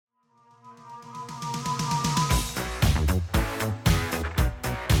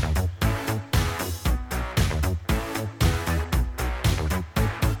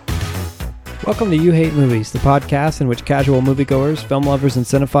Welcome to You Hate Movies, the podcast in which casual moviegoers, film lovers, and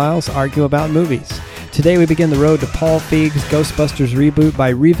cinephiles argue about movies. Today we begin the road to Paul Feig's Ghostbusters reboot by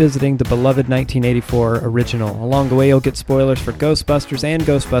revisiting the beloved 1984 original. Along the way you'll get spoilers for Ghostbusters and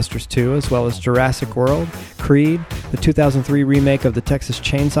Ghostbusters 2, as well as Jurassic World, Creed, the 2003 remake of the Texas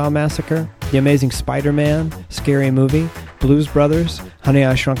Chainsaw Massacre, The Amazing Spider-Man, Scary Movie, Blues Brothers, Honey,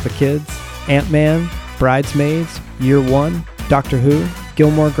 I Shrunk the Kids, Ant-Man, Bridesmaids, Year One, Doctor Who,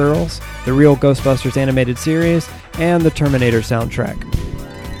 Gilmore Girls, the real Ghostbusters animated series, and the Terminator soundtrack.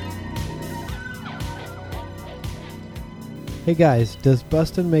 Hey guys, does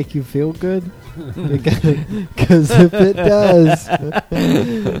bustin' make you feel good? Because if it does,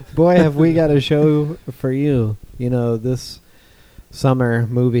 boy, have we got a show for you. You know, this summer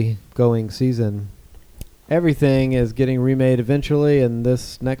movie going season, everything is getting remade eventually, and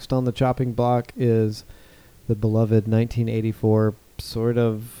this next on the chopping block is the beloved 1984 sort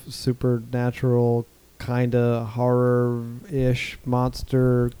of supernatural, kind of horror-ish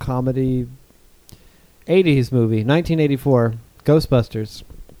monster comedy 80s movie, 1984, Ghostbusters.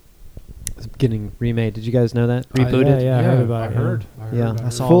 It's getting remade. Did you guys know that? Rebooted? Yeah, I heard about it. I heard Yeah, I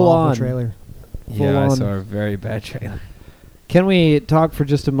saw full a on trailer. Yeah, I saw a very bad trailer. Can we talk for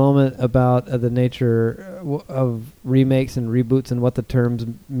just a moment about the nature of remakes and reboots and what the terms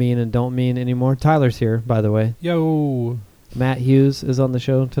mean and don't mean anymore? Tyler's here, by the way. Yo. Matt Hughes is on the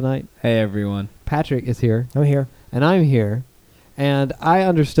show tonight. Hey, everyone. Patrick is here. I'm here. And I'm here. And I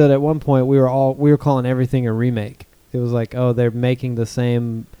understood at one point we were calling everything a remake. It was like, oh, they're making the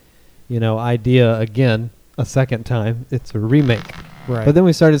same, idea again a second time. It's a remake. Right. But then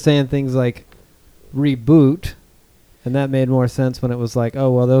we started saying things like reboot, and that made more sense when it was like,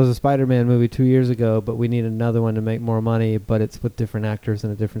 oh, well, there was a Spider-Man movie 2 years ago, but we need another one to make more money, but it's with different actors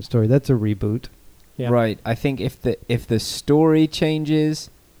and a different story. That's a reboot. Yeah. Right. I think if the story changes,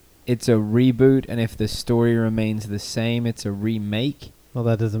 it's a reboot, and if the story remains the same, it's a remake. Well,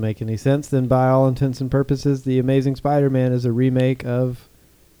 that doesn't make any sense. Then by all intents and purposes, The Amazing Spider-Man is a remake of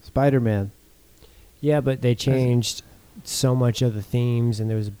Spider-Man. Yeah, but they changed so much of the themes, and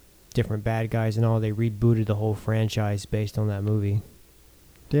there was different bad guys and all. They rebooted the whole franchise based on that movie.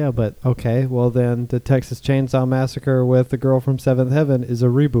 Yeah, but okay. Well, then the Texas Chainsaw Massacre with the girl from Seventh Heaven is a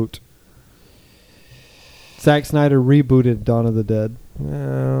reboot. Zack Snyder rebooted Dawn of the Dead.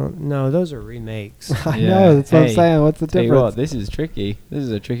 No, those are remakes. I know, that's what I'm saying. What's the Tell you difference? what, this is tricky. This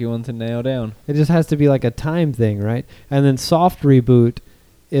is a tricky one to nail down. It just has to be like a time thing, right? And then soft reboot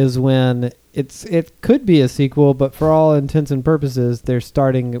is when it could be a sequel, but for all intents and purposes, they're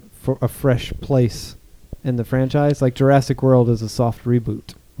starting for a fresh place in the franchise. Like Jurassic World is a soft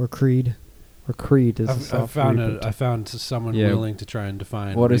reboot. Or Creed. Or Creed is a soft reboot. I found someone willing to try and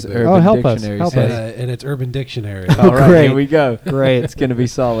define what is reboot. Urban help us, Dictionary help say? us. And it's Urban Dictionary. All right, Great. here we go. Great. It's going to be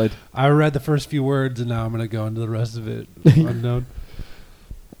solid. I read the first few words, and now I'm going to go into the rest of it unknown.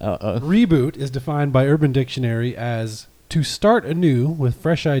 Reboot is defined by Urban Dictionary as to start anew with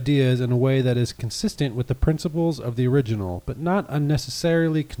fresh ideas in a way that is consistent with the principles of the original, but not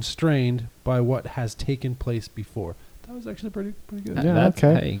unnecessarily constrained by what has taken place before. That was actually pretty good. Yeah, That's,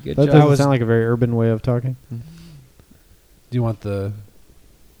 okay. Hey, good That job. doesn't sound like a very urban way of talking. Do you want the...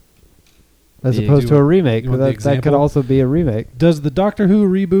 As Yeah, opposed do to you a want- remake. you want But the that could example? also be a remake. Does the Doctor Who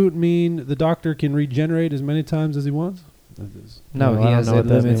reboot mean the Doctor can regenerate as many times as he wants? No, No, I he don't has know a what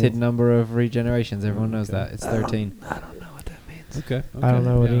that limited means. number of regenerations. Everyone knows Okay. that. It's 13. I don't know what that means. Okay. I don't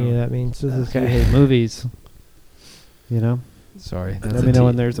know what yeah. any of that means. This is Okay. You Hate Movies. Sorry. Let me know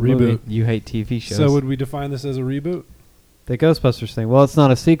when there's a movie. reboot. You hate TV shows. So would we define this as a reboot? The Ghostbusters thing. Well, it's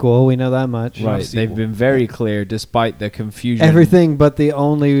not a sequel. We know that much. Right. sequel. They've been very clear despite the confusion. Everything but the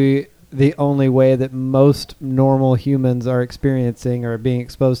only way that most normal humans are experiencing or being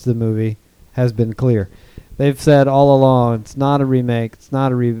exposed to the movie has been clear. They've said all along it's not a remake. It's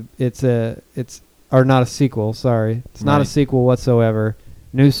not not a sequel. Sorry, it's not a Right. sequel whatsoever.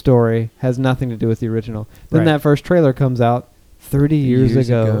 New story, has nothing to do with the original. Then Right. that first trailer comes out 30 years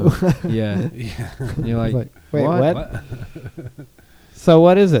ago. Yeah. Yeah. You're like, wait, what? what? So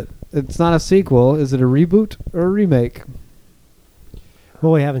what is it? It's not a sequel. Is it a reboot or a remake?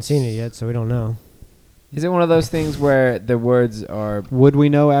 Well, we haven't seen it yet, so we don't know. Is it one of those things where the words are Would we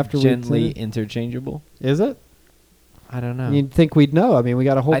know after gently we'd seen interchangeable? it? Is it? I don't know. You'd think we'd know. I mean, we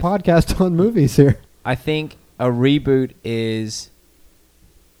got a whole podcast on movies here. I think a reboot is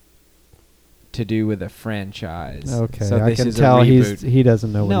to do with a franchise. Okay, so I this can is tell a reboot. he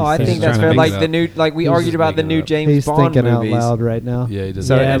doesn't know what No, he's I saying. think that's trying to fair. make Like it the up. new, like we He's argued just about the making it new up. James He's Bond thinking movies. out loud right now. Yeah, he does.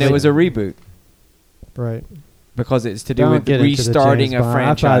 So Yeah, and it but- was a reboot Right. because it's to do Don't with get into the restarting James a Bond. I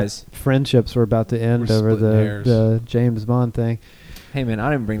thought franchise. friendships were about to end We're over splitting hairs. the James Bond thing. Hey man,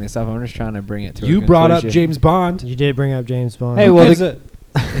 I didn't bring this up. I'm just trying to bring it to. You a brought up conclusion. James Bond. You did bring up James Bond. Hey, well, Is it?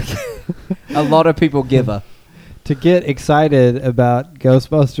 A lot of people give a. to get excited about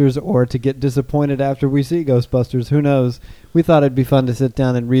Ghostbusters or to get disappointed after we see Ghostbusters, who knows? We thought it'd be fun to sit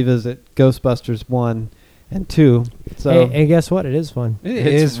down and revisit Ghostbusters 1 and 2. So Hey, and guess what? It is fun. It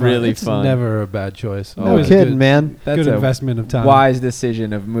It's is really It's fun. never a bad choice. no Always kidding, good, man. That's good a investment of time. wise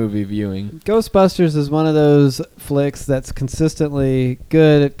decision of movie viewing. Ghostbusters is one of those flicks that's consistently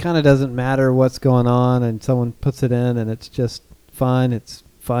good. It kind of doesn't matter what's going on, and someone puts it in, and it's just fun. It's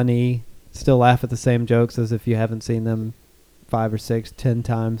funny. Still laugh at the same jokes as if you haven't seen them 5 or 6, 10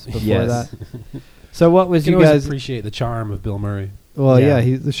 times before Yes. that. So what was You you can always guys? appreciate the charm of Bill Murray. Well, Yeah. yeah,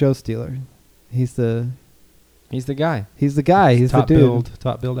 he's the show stealer. He's the He's the guy. guy. He's top the dude.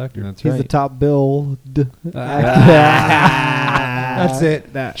 top build actor. That's He's right. the top build. That's it.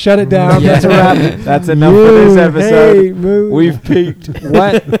 Shut it down. Yeah. That's a wrap. That's enough for this episode. Hey, moo. We've peaked.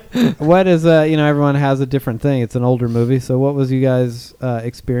 What is everyone has a different thing. It's an older movie. So what was you guys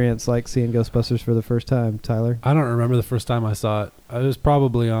experience like seeing Ghostbusters for the first time, Tyler? I don't remember the first time I saw it. I was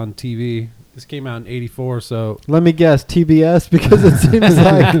probably on TV. This came out in '84, so Let me guess, TBS, because it seems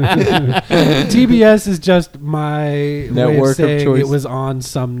like TBS is just my way Network of of saying choice. it was on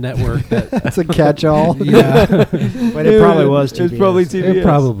some network. That, that's a catch-all. yeah, But it probably was TBS. It's probably TBS.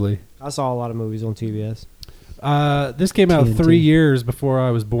 probably. I saw a lot of movies on TBS. This came out TNT. 3 years before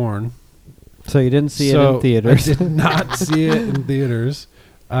I was born. So you didn't see it So in theaters. I did not see it in theaters.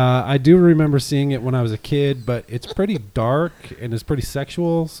 I do remember seeing it when I was a kid, but it's pretty dark and it's pretty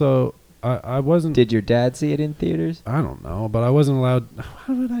sexual. So I wasn't. Did your dad see it in theaters? I don't know, but I wasn't allowed.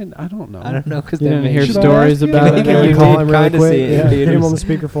 How did I? I don't know. I don't know because You didn't hear Should I stories ask you? about it. Yeah, Can you we call did him really kinda quick? see it in Yeah, get him theaters. on the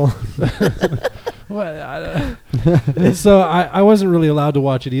speakerphone. So I wasn't really allowed to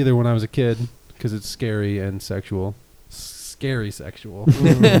watch it either when I was a kid because it's scary and sexual. Scary sexual.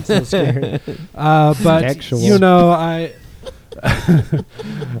 So scary. But Sexual.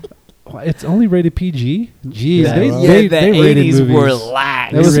 it's only rated PG. Jeez, Yeah, they, well. they, they rated movies.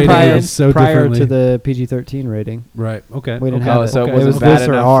 lax. It was rated prior, it so prior to differently. the PG-13 rating. Right. Okay. We didn't okay. have Oh, it. so Okay. it wasn't It was bad this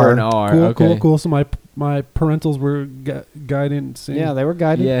or enough R. for an R. Cool, okay. cool. So my parentals were guidance. Yeah, they were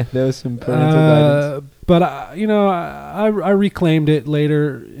guided. Yeah, there was some parental guidance. But I reclaimed it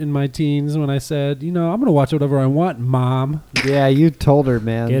later in my teens when I said, I'm going to watch whatever I want, Mom, Yeah, you told her,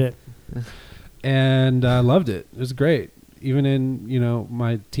 man. Get it? and I loved it. It was great, even in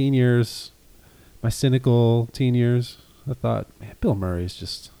my teen years, my cynical teen years. I thought, man, Bill Murray is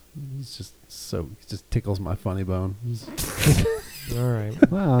just he just tickles my funny bone. All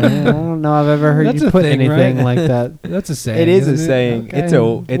right. Wow, man, I don't know I've ever heard That's you a put thing, anything right? like that. That's a saying. It is a isn't saying. Okay. It's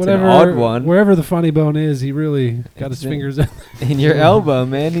an Whatever- odd one. Wherever the funny bone is, he really got his It's fingers in. In your elbow,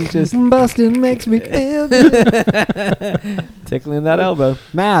 man. He's just Bustin' makes me feel tickling that elbow.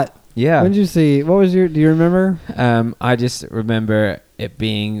 Matt, Yeah. when did you see? What was do you remember? I just remember it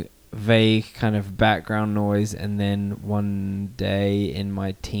being vague kind of background noise, and then one day in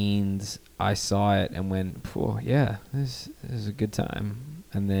my teens I saw it and went, "Oh yeah, this is a good time."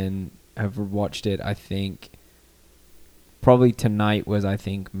 And then I've watched it. I think probably tonight was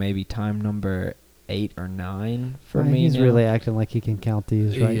maybe time number 8 or 9 for me. He's now. really acting like he can count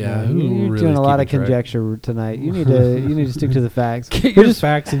these right Yeah, now. who You're really doing is a lot of keeping track? conjecture tonight. You need to stick to the facts. Get We your just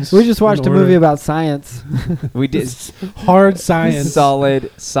facts in we just watched a order. movie about science. We did hard science.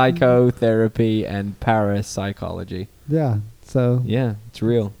 solid psychotherapy and parapsychology. Yeah, so Yeah, it's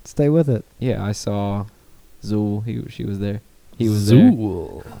real. stay with it. Yeah, I saw Zool. She was there. He was there.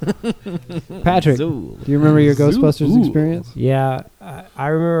 Zool. Patrick, Zool. do you remember your Zool. Ghostbusters Ooh. experience? Yeah, I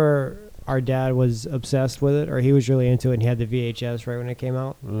remember our dad was obsessed with it, or he was really into it, and he had the VHS right when it came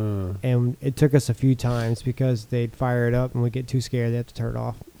out. And it took us a few times because they'd fire it up and we'd get too scared. They have to turn it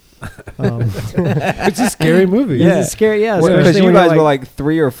off. It's a scary movie. Yeah. It's scary. Yeah, Because especially you when you're guys were like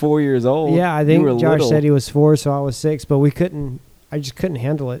 3 or 4 years old. yeah, I You think were Josh little. said he was 4, so I was 6, but I just couldn't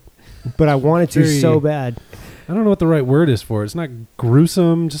handle it. But I wanted to Very- so bad. I don't know what the right word is for it. It's not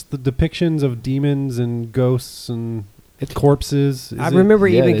gruesome, just the depictions of demons and ghosts and corpses. I remember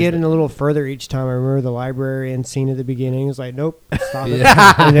Yeah, even it is getting a little further each time. I remember the library and scene at the beginning. It was like, nope, stop it.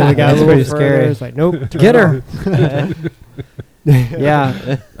 Yeah. And then we got a That's little pretty further. scary. It was like, nope, turn Get it her. off.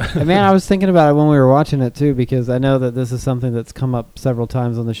 Yeah. And man, I was thinking about it when we were watching it too, because I know that this is something that's come up several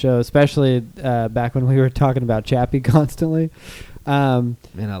times on the show, especially back when we were talking about Chappie constantly. Man,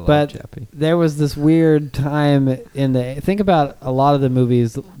 I love but Chappie. there was this weird time think about a lot of the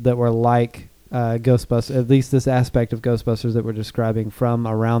movies that were like Ghostbusters, at least this aspect of Ghostbusters that we're describing from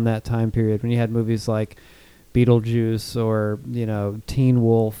around that time period, when you had movies like Beetlejuice or Teen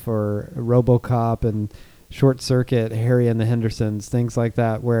Wolf or RoboCop, and Short Circuit, Harry and the Hendersons, things like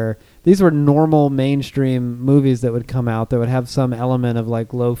that, where these were normal mainstream movies that would come out that would have some element of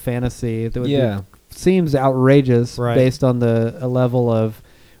like low fantasy that would seems outrageous based on the level of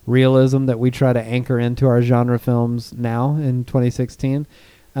realism that we try to anchor into our genre films now in 2016.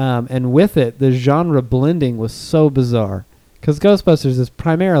 And with it, the genre blending was so bizarre because Ghostbusters is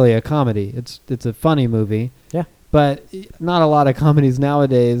primarily a comedy. It's a funny movie. Yeah. But not a lot of comedies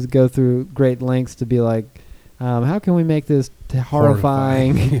nowadays go through great lengths to be like, how can we make this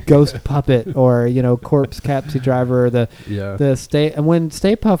horrifying ghost puppet or, corpse taxi driver or the and when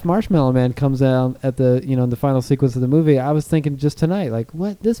Stay Puft Marshmallow Man comes out at the, in the final sequence of the movie, I was thinking just tonight, like,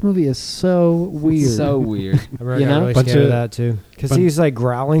 what? This movie is so weird. So weird. I got really scared of that too. Because he's like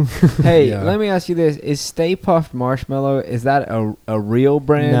growling. Hey, let me ask you this. Is Stay Puft Marshmallow, is that a real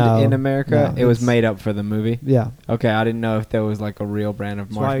brand in America? No, it was made up for the movie? Yeah. Okay, I didn't know if there was like a real brand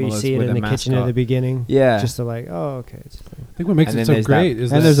of marshmallows. That's why you see it in the kitchen at the beginning. Yeah. Just to like, oh, okay. I think what makes it so great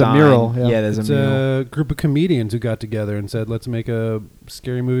is and there's a mural. Yeah, there's a mural. A group of comedians who got together and said, let's make a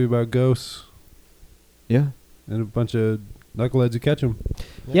scary movie about ghosts. Yeah. And a bunch of knuckleheads who catch them.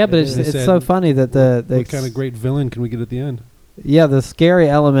 Yeah, but it's so funny that what kind of great villain can we get at the end? Yeah, the scary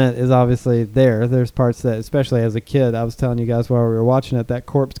element is obviously there. There's parts that, especially as a kid, I was telling you guys while we were watching it, that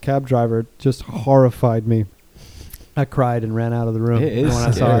corpse cab driver just horrified me. I cried and ran out of the room when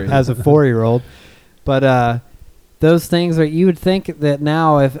I saw it as a 4-year-old. But those things are, you would think that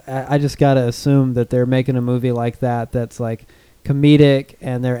now, if I just got to assume that they're making a movie like that that's like comedic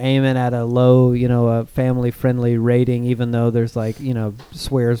and they're aiming at a low, a family-friendly rating, even though there's like,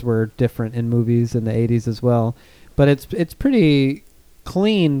 swears were different in movies in the 80s as well. But it's pretty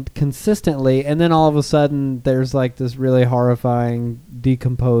clean consistently, and then all of a sudden there's like this really horrifying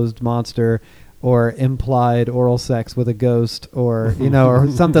decomposed monster or implied oral sex with a ghost or,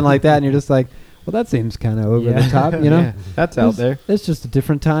 or something like that, and you're just like, well, that seems kind of over the top, Yeah, that's out there. It's just a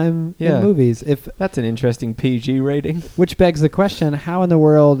different time in movies. That's an interesting PG rating. Which begs the question, how in the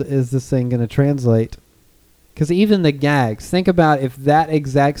world is this thing going to translate? Because even the gags, think about if that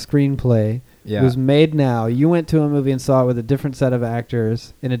exact screenplay was made now. You went to a movie and saw it with a different set of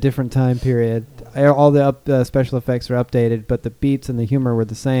actors in a different time period. All the special effects are updated, but the beats and the humor were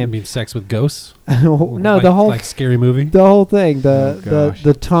the same. You mean Sex with Ghosts? No, the whole scary movie. The whole thing,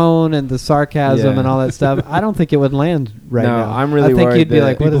 the tone and the sarcasm and all that stuff. I don't think it would land right now. No, I'm really worried. I think you'd be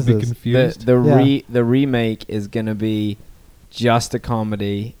like, "What is this?" Confused. The remake is gonna be just a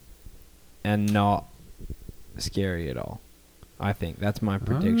comedy and not scary at all. I think that's my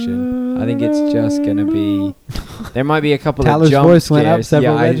prediction. I think it's just gonna be. There might be a couple Tyler's of jump voice scares. went up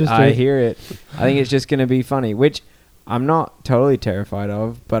several registers. I hear it. I think it's just gonna be funny, which I'm not totally terrified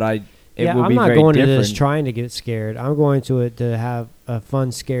of, but it will be very different. I'm not going to this trying to get scared. I'm going to it to have a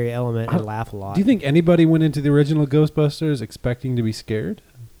fun, scary element and laugh a lot. Do you think anybody went into the original Ghostbusters expecting to be scared?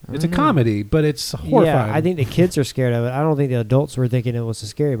 It's a comedy, but it's horrifying. Yeah, I think the kids are scared of it. I don't think the adults were thinking it was a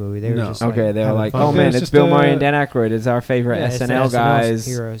scary movie. They were just okay. They were like, fun. "Oh man, it's Bill Murray and Dan Aykroyd. It's our favorite SNL guys,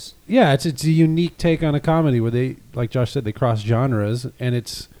 heroes." Yeah, it's a unique take on a comedy where they, like Josh said, they cross genres, and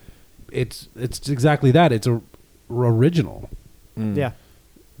it's exactly that. It's original. Yeah,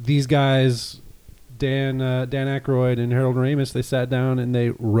 these guys, Dan Aykroyd and Harold Ramis, they sat down and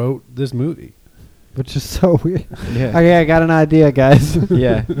they wrote this movie. Which is so weird. Yeah. Okay, I got an idea, guys.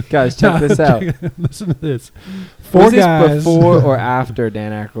 Yeah, guys, check this out. Listen to this. Was this before or after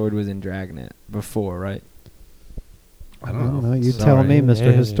Dan Aykroyd was in Dragnet? Before, right? I don't know. You tell me,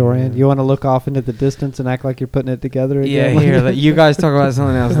 Mr. Historian. You want to look off into the distance and act like you're putting it together again? Yeah, here. You guys talk about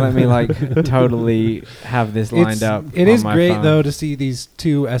something else. Let me totally have this lined up. It is great though to see these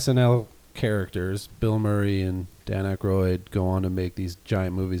two SNL characters, Bill Murray and Dan Aykroyd, go on to make these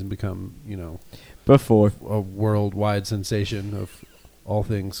giant movies and become, before a worldwide sensation of all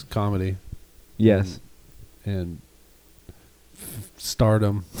things comedy. Yes. And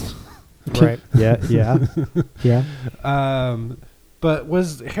stardom. right. Yeah. But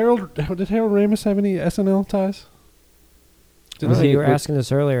did Harold Ramis have any SNL ties? You were asking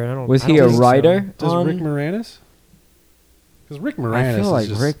this earlier, and I don't. Was I he don't a think writer? so. Does Rick Moranis? Because Rick Moranis I feel like is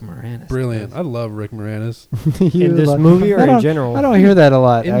just Rick Moranis. brilliant. I love Rick Moranis. In this movie or in general? I don't hear that a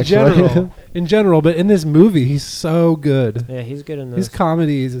lot, actually. In general, but in this movie, he's so good. Yeah, he's good in this. His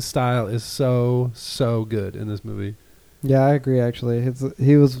comedy, his style is so good in this movie. Yeah, I agree, actually.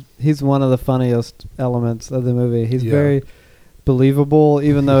 He's one of the funniest elements of the movie. He's very believable,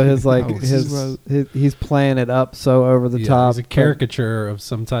 even though he's playing it up so over the top. He's a caricature of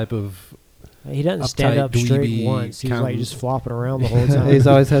some type of. He doesn't stand up straight once. He's like just flopping around the whole time. He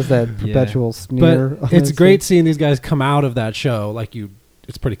always has that perpetual sneer. But it's great seeing these guys come out of that show. Like you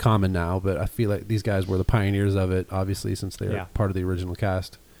it's pretty common now, but I feel like these guys were the pioneers of it, obviously, since they're part of the original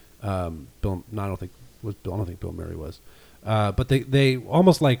cast. I don't think Bill Murray was, but they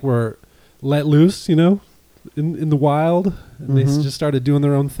almost like were let loose, you know, in the wild. And they just started doing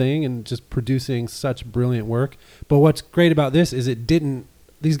their own thing and just producing such brilliant work. But what's great about this is these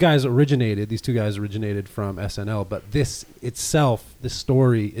two guys originated from SNL, but this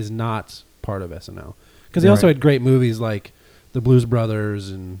story is not part of SNL. Because they also had great movies like The Blues Brothers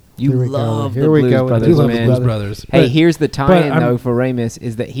and... You love the Blues Brothers, man. Blues Brothers. Hey, here's the tie-in, though, for Ramis,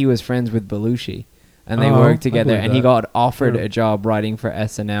 is that he was friends with Belushi. And they worked together, and he got offered a job writing for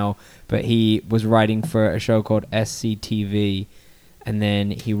SNL, but he was writing for a show called SCTV, and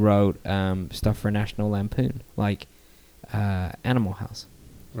then he wrote stuff for National Lampoon, like Animal House.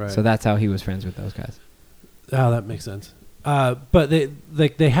 Right. So that's how he was friends with those guys. Oh, that makes sense. But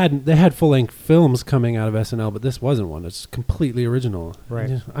they had full length films coming out of SNL, but this wasn't one. It's completely original.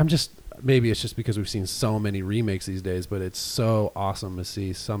 Right. Maybe it's just because we've seen so many remakes these days, but it's so awesome to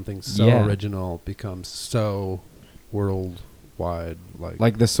see something so original become so worldwide.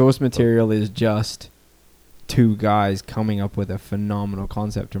 Like the source material is just two guys coming up with a phenomenal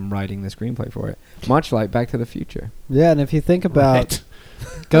concept and writing the screenplay for it, much like Back to the Future. Yeah, and if you think about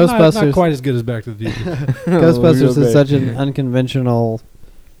Ghostbusters, not quite as good as Back to the Future. Ghostbusters is such an unconventional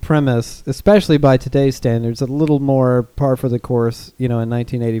premise, especially by today's standards. A little more par for the course, you know, in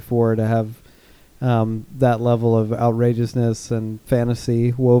 1984 to have that level of outrageousness and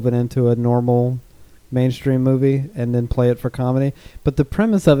fantasy woven into a normal mainstream movie and then play it for comedy. But the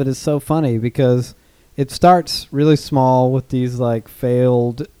premise of it is so funny because it starts really small with these like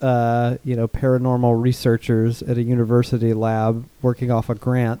failed, paranormal researchers at a university lab working off a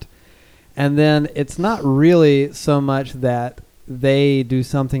grant. And then it's not really so much that they do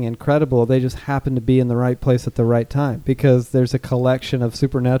something incredible. They just happen to be in the right place at the right time because there's a collection of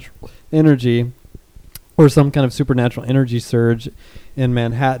supernatural energy or some kind of supernatural energy surge in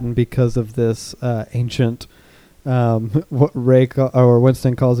Manhattan because of this ancient, what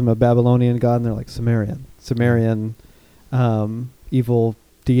Winston calls him a Babylonian god, and they're like Sumerian evil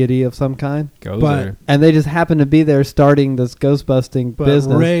deity of some kind. And they just happen to be there starting this ghost-busting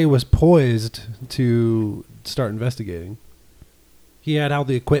business. Ray was poised to start investigating. He had all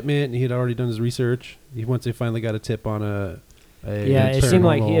the equipment, and he had already done his research. Once they finally got a tip on it seemed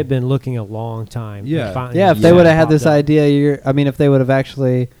like he had been looking a long time. If they would have had this idea, if they would have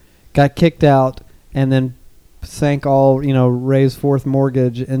actually got kicked out and then sank all, Ray's fourth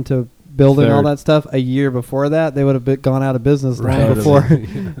mortgage into building all that stuff a year before that, they would have gone out of business long before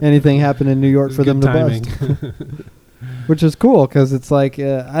anything happened in New York for them to bust. Which is cool, because it's like,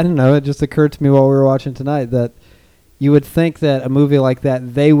 I don't know, it just occurred to me while we were watching tonight that you would think that a movie like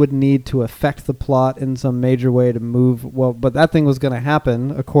that, they would need to affect the plot in some major way to move. Well, but that thing was going to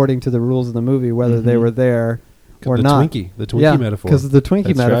happen according to the rules of the movie, whether they were there or not. The Twinkie metaphor. Because of the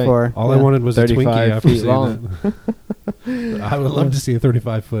Twinkie metaphor. Right. All I wanted was a Twinkie after feet seeing long. That. I would love to see a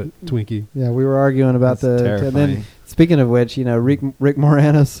 35-foot Twinkie. Yeah, we were arguing about That's and then, speaking of which, Rick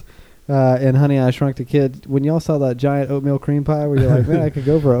Moranis in Honey, I Shrunk the Kid, when y'all saw that giant oatmeal cream pie, were you like, man, I could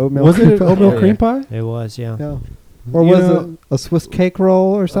go for an oatmeal cream pie? Was it oatmeal cream pie? It was, yeah. Or was it a Swiss cake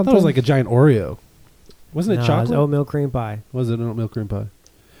roll or something? I thought it was like a giant Oreo. Wasn't it chocolate? It was oatmeal cream pie. Was it an oatmeal cream pie?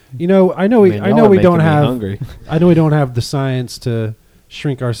 I know we don't have the science to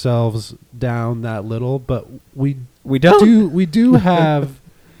shrink ourselves down that little, but we do have.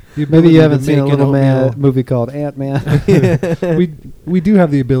 Maybe you haven't seen a little movie called Ant-Man. we do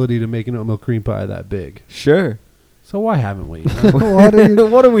have the ability to make an oatmeal cream pie that big. Sure. So why haven't we?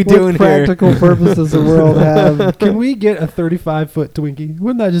 What are we doing here? What practical purpose does the world have? Can we get a 35-foot Twinkie?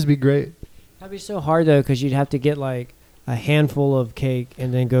 Wouldn't that just be great? That'd be so hard, though, because you'd have to get, like, a handful of cake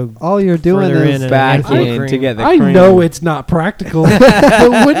and then go all you're doing is back in to get the cream. I know it's not practical,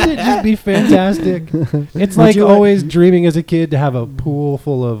 but wouldn't it just be fantastic? It's like always dreaming as a kid to have a pool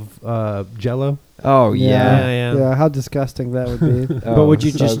full of Jell-O. Oh, yeah. Yeah, how disgusting that would be. But would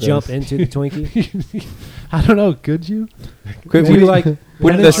you just jump into the Twinkie? I don't know. Could you? Could we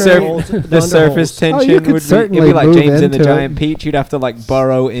wouldn't the surface tension would be, it'd be like James and the Giant Peach? You'd have to like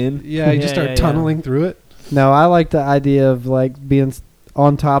burrow in. Yeah, you just start tunneling through it. No, I like the idea of like being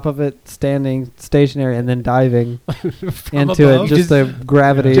on top of it, standing stationary, and then diving into it. Just the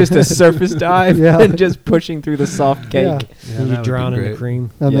gravity. Just a surface dive and just pushing through the soft cake. And you drown in the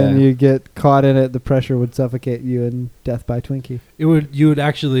cream. And then you get caught in it. The pressure would suffocate you and death by Twinkie. You would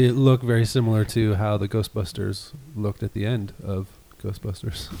actually look very similar to how the Ghostbusters looked at the end of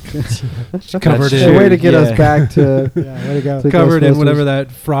Ghostbusters. Covered in. A way to get us back to way to go. Covered in whatever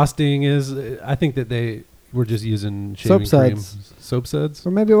that frosting is. I think that we're just using shaving Soap cream. suds. Soap suds?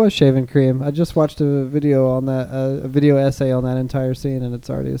 Or maybe it was shaving cream. I just watched a video on that, a video essay on that entire scene, and it's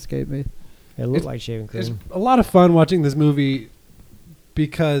already escaped me. It looked like shaving It's cream. a lot of fun watching this movie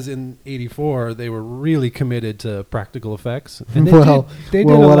because in '84 they were really committed to practical effects. And they Well, did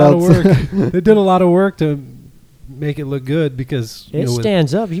well, a what lot of else? work. They did a lot of work to make it look good because It with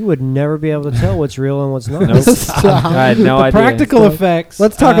stands up. You would never be able to tell what's real and what's not. Nope. Stop. I had no the idea. practical effects.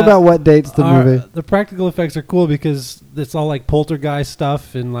 Let's talk about what dates the movie. The practical effects are cool because it's all like poltergeist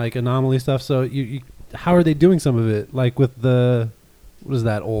stuff and like anomaly stuff. So you how are they doing some of it? Like with the what is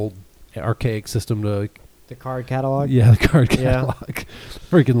that old archaic system to The card catalog. the card Yeah. catalog,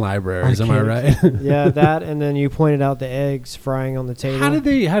 freaking libraries. Am I right? Yeah, that, and then you pointed out the eggs frying on the table. How did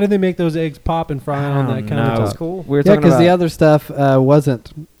they make those eggs pop and fry on that don't countertop? know. That's cool. We were Yeah, talking because about the other stuff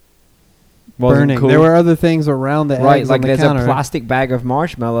wasn't burning. cool. There were other things around the right, eggs like on the there's counter. a plastic bag of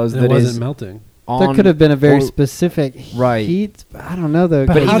marshmallows It that wasn't is melting. There on. could have been a very or- specific Right. heat. I don't know though.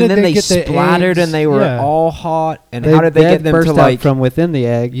 But But how even did then they they get the splattered eggs? and they were Yeah. all hot. And how did they get them burst to out like? from within the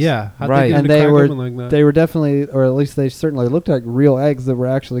eggs? Yeah, how'd Right. They get And them to they crack were open like that? they were definitely, or at least they certainly looked like real eggs that were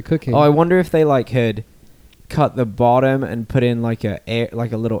actually cooking. Oh, I wonder if they like had cut the bottom and put in like a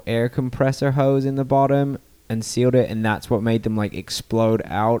little air compressor hose in the bottom and sealed it, and that's what made them like explode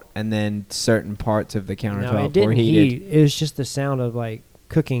out, and then certain parts of the countertop No, it were didn't heated. heat. It was just the sound of like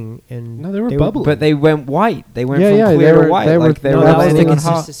cooking and. No, they were bubbling. But they went white. They went Yeah, from yeah, clear they to were- white. they were- Like they no, were that was landing the on just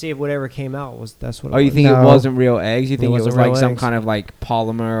hot. to see if whatever came out was that's what. Oh, it you was. think it No. wasn't real eggs? You think it was wasn't like real some eggs. kind of like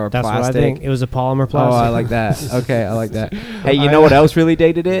polymer or That's plastic? what I think. It was a polymer Oh, plastic. I like that. Okay, I like that. Hey, you know what else really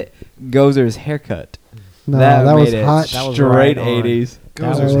dated it? Gozer's haircut. no, that was made it hot. That was straight right on. 80s. That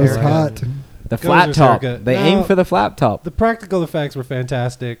Gozer's was haircut. hot. The Gozer's flat top. haircut. They No. aimed for the flat top. The practical effects were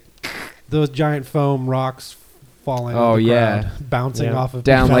fantastic. Those giant foam rocks falling. Oh, on the yeah. crowd, bouncing Yeah. off of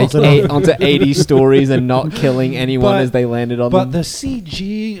Down like bouncing off- onto 80 stories and not killing anyone But- as they landed on But them. the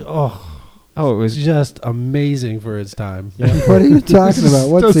CG, oh, Oh, it was was just amazing for its time. What are you talking about?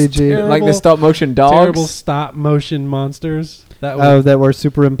 What Those CG? terrible- like the stop motion Terrible dogs stop motion monsters. That was Oh, that were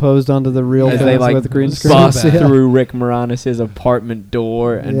superimposed onto the real as things they like with green so screen. bust bad. through Rick Moranis' apartment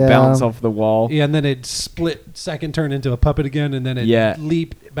door and Yeah. bounce off the wall. yeah, and then it split second turn into a puppet again, and then it Yeah.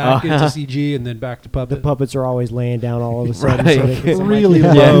 leap back Uh-huh. into CG, and then back to The puppet. puppets are always laying down all of a sudden. Right. So they can Really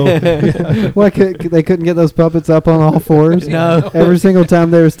Yeah. low. Why they couldn't get those puppets up on all fours? No. Every single time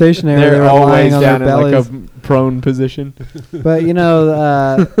they were stationary, they They're were always lying on their down in like bellies. a prone position. But you know,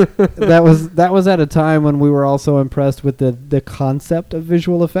 that was at a time when we were also impressed with the concept of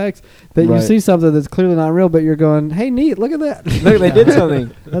visual effects. That you Right. see something that's clearly not real, but you're going, "Hey, neat! Look at that!" Look, they did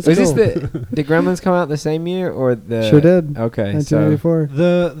something. That's Was cool. this did Gremlins come out the same year or the? Sure did. Okay, so 1984.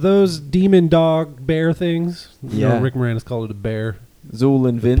 Those demon dog bear things. You know, Yeah. Rick Moranis called it a bear. Zool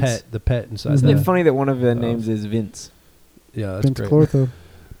and Vince. The pet inside. Isn't Yeah. it funny that one of their names is Vince? Yeah, that's Vince great. Clortho.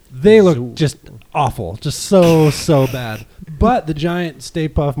 They look just awful, just so bad. But the giant Stay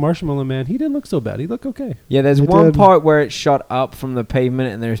Puft Marshmallow Man, he didn't look so bad. He looked okay. Yeah, there's They one did. part where it's shot up from the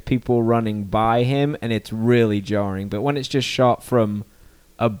pavement and there's people running by him, and it's really jarring. But when it's just shot from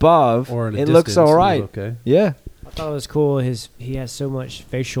above, Or at a it looks distance, all it was right. Okay. Yeah, I thought it was cool. He has so much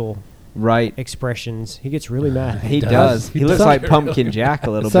facial right. expressions. He gets really mad. He does. does. He He looks does. like Pumpkin Jack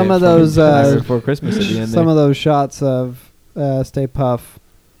a little Some bit. of from those, Nightmare Before Christmas at the end. Some there. of those shots of Stay Puff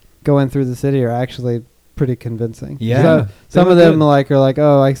going through the city are actually pretty convincing. Yeah. So, They some look of them good. are like,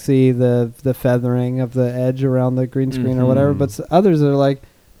 oh, I see the feathering of the edge around the green screen or whatever. Mhm. But others are like,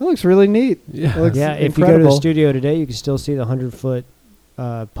 that looks really neat. Yeah. It looks Yeah, if you go to the incredible. studio today, you can still see the 100-foot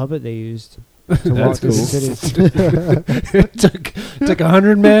puppet they used to walk That's through cool. the city. It took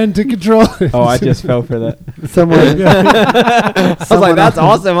 100 men to control it. Oh, I just fell for that. Someone, I was like, that's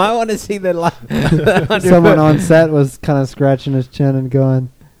awesome. I want to see the someone on set was kind of scratching his chin and going,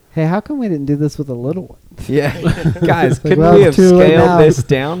 hey, how come we didn't do this with a little one? Yeah, guys, Like, couldn't well, we it's have too late scaled now. this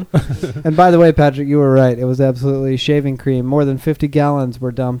down? And by the way, Patrick, you were right. It was absolutely shaving cream. More than 50 gallons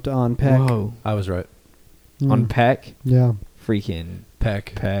were dumped on Peck. Whoa. I was right. On Peck, Yeah. freaking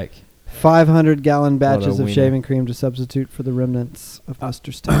Peck. Peck. 500-gallon batches a of wiener. shaving cream to substitute for the remnants of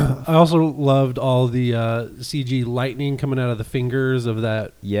Mr. Stay Puft. I also loved all the CG lightning coming out of the fingers of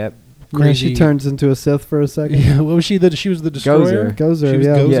that Yep. Yeah, crazy. she turns into a Sith for a second. Yeah, what was she? She was the destroyer. Gozer, She was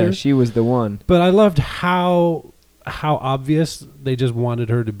yeah. Gozer. Yeah, she was the one. But I loved how obvious they just wanted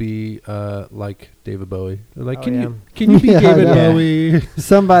her to be like David Bowie. They're like, Oh, can yeah. you be Yeah, I David know. Bowie?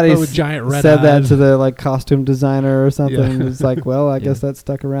 Somebody But with giant red said that eyes. to the costume designer or something. Yeah. And it's like, well, I Yeah. guess that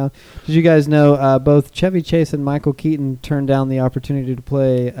stuck around. Did you guys know both Chevy Chase and Michael Keaton turned down the opportunity to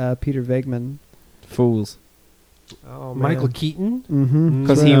play Peter Venkman? Fools. Oh, Michael man. Keaton? Mm-hmm.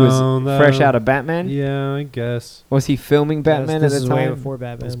 Because he was fresh out of Batman? Yeah, I guess. Was he filming Batman This at is the way time? before This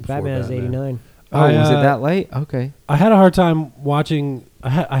Batman. is before Batman is Batman. 89. Oh, was it that late? Okay. I had a hard time watching.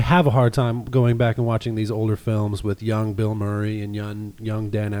 I have a hard time going back and watching these older films with young Bill Murray and young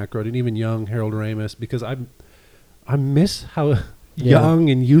Dan Aykroyd and even young Harold Ramis because I miss how young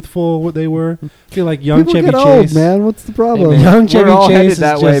and youthful they were. I feel like young People Chevy get Chase. old, man. What's the problem? Hey, man. Young We're Chevy all headed Chase is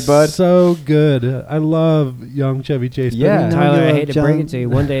that just way, bud. so good. I love young Chevy Chase. Yeah. Now Tyler, you I love hate to break John- it to you.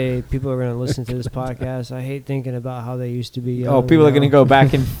 One day, people are going to listen to this podcast. I hate thinking about how they used to be young. Oh, people are going to go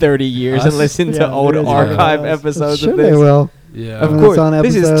back in 30 years and Us? listen to Yeah, old they're gonna archive talk about us. episodes Sure of they this. will. Yeah. Of When course. it's on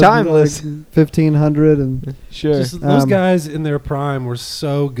This is episode, timeless. Like 1500 and Sure. Just, those Um, guys in their prime were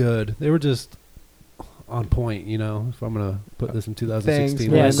so good. They were just on point, you know. If I'm gonna put this in 2016,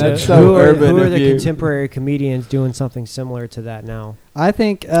 Thanks, Yeah, man. so That's so who urban are of the you. contemporary comedians doing something similar to that now? I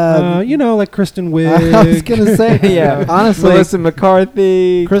think you know, like Kristen Wiig. I was gonna say Yeah. honestly Melissa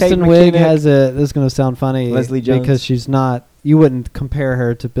McCarthy. Kristen Kate Wiig McKinnon. has a. This is going to sound funny, Leslie Jones. because she's not. You wouldn't compare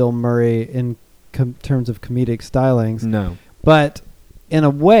her to Bill Murray in terms of comedic stylings, No. but in a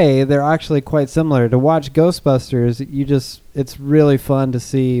way, they're actually quite similar. To watch Ghostbusters, it's really fun to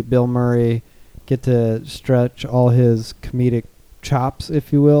see Bill Murray get to stretch all his comedic chops,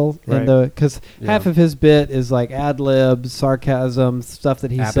 if you will, Right. because Yeah. half of his bit is like ad libs, sarcasm, stuff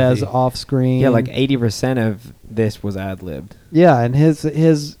that he says Apathy. off screen. Yeah, like 80% of this was ad-libbed. Yeah, and his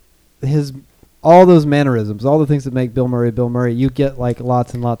all those mannerisms, all the things that make Bill Murray, you get like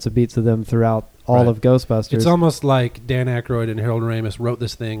lots and lots of beats of them throughout all Right. of Ghostbusters. It's almost like Dan Aykroyd and Harold Ramis wrote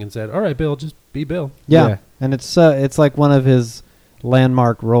this thing and said, "All right, Bill, just be Bill." yeah. Yeah. And it's like one of his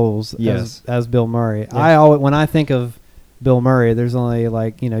landmark roles Yes. as Bill Murray. Yeah. When I think of Bill Murray, there's only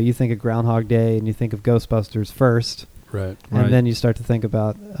like, you think of Groundhog Day and you think of Ghostbusters first, Right. and then you start to think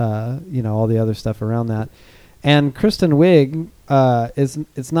about all the other stuff around that. And Kristen Wiig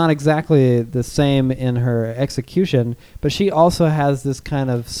it's not exactly the same in her execution, but she also has this kind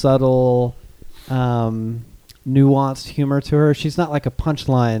of subtle, nuanced humor to her. She's not like a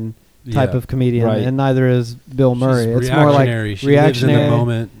punchline type of comedian, Right. and neither is Bill Murray. She's It's more like reactionary. She reactionary. lives in the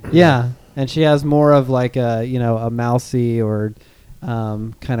moment. Yeah, and she has more of like a mousy or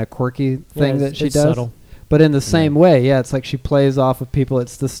kind of quirky thing that she it's does. subtle. But in the same way, it's like she plays off of people.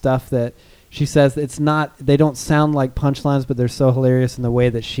 It's the stuff that she says. It's not. They don't sound like punchlines, but they're so hilarious in the way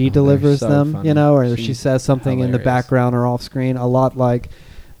that she delivers so them. funny. Or she She's says something in the hilarious. background or off screen, a lot like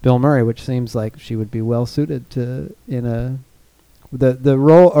Bill Murray, which seems like she would be well suited to the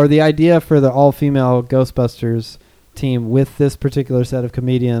role or the idea for the all-female Ghostbusters team with this particular set of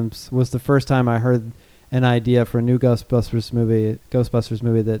comedians was the first time I heard an idea for a new Ghostbusters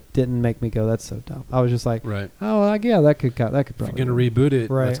movie that didn't make me go, "That's so dumb." I was just like, Right. "Oh, like, yeah, that could If probably." you're gonna reboot it,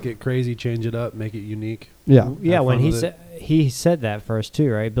 Right. let's get crazy, change it up, make it unique. yeah, Yeah, Have when fun he with said he said that first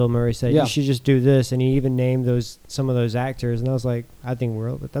too, right? Bill Murray said Yeah. you should just do this, and he even named some of those actors, and I was like, I think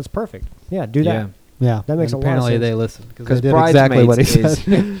but that's perfect. Yeah, do that. yeah. That makes And a lot of apparently sense. they listened Because they did exactly what he Bridesmaids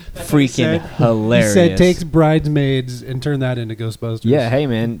said. is freaking hilarious. He said, "Takes Bridesmaids and turn that into Ghostbusters." Yeah, hey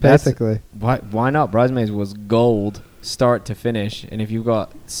man, that's Basically, why not? Bridesmaids was gold, start to finish, and if you've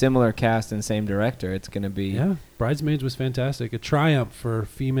got similar cast and same director, it's gonna be. Yeah. Bridesmaids was fantastic. A triumph for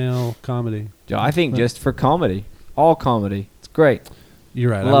female comedy. I think just for comedy, all comedy, it's great.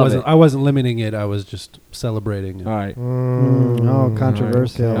 You're right. Love it. I wasn't limiting it. I was just celebrating it. All right,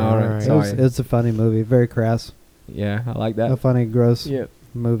 controversial. All right, It was- sorry. it's a funny movie, very crass. yeah, I like A that. funny, gross Yeah,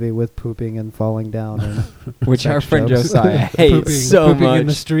 movie with pooping and falling down. And which our sex friend jokes. Josiah hates so pooping in the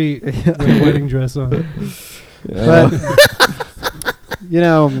much. street with a wedding dress on. But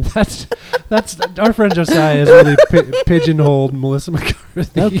That's our friend Josiah has really pigeonholed Melissa McCarthy.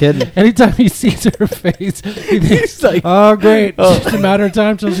 no kidding. Anytime he sees her face, he thinks, He's like "Oh, great! It's just a matter of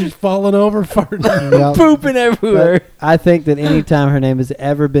time till she's falling over, farting." Yeah. pooping everywhere. But I think that any time her name has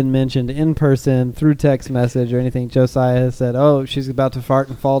ever been mentioned in person through text message or anything, Josiah has said, "Oh, she's about to fart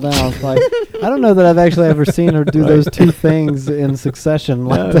and fall down." It's like, I don't know that I've actually ever seen her do those two things in succession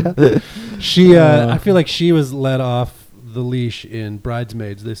like that. She, I feel like she was let off the leash in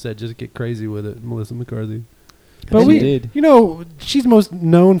Bridesmaids. They said, "Just get crazy with it," Melissa McCarthy. But She did. she's most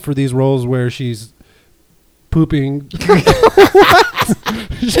known for these roles where she's pooping.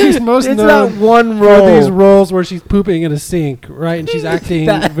 She's most It's known not one for role. these roles where she's pooping in a sink, right? And she's acting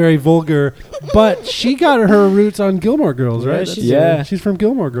very vulgar. But she got her roots on Gilmore Girls, right? Yeah. She's from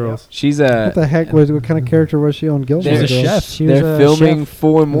Gilmore Girls. She's What the heck? What kind of character was she on Gilmore? She's a Girls? chef. She was They're a filming chef.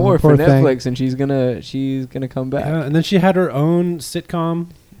 4 more Poor for thing. Netflix, and she's gonna come back. Yeah, and then she had her own sitcom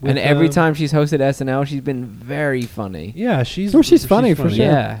And every time she's hosted SNL, she's been very funny. Yeah, she's funny for sure.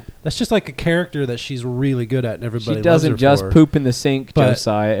 Yeah. That's just like a character that she's really good at, and everybody She doesn't loves her just for. poop in the sink, But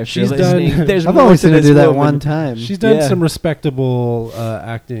Josiah. If she's you're listening, done- there's I've more only to seen her this do that woman. one time. She's done Yeah. some respectable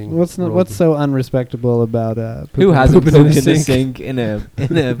acting. What's so unrespectable about Who hasn't pooping pooped in the sink in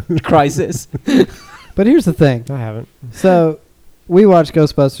a crisis? But here's the thing. I haven't. So we watched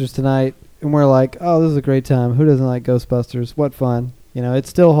Ghostbusters tonight, and we're like, "Oh, this is a great time. Who doesn't like Ghostbusters? What fun!" You know, it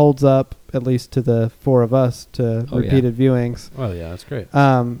still holds up, at least to the four of us, to Oh, yeah. repeated viewings. Oh yeah, that's great.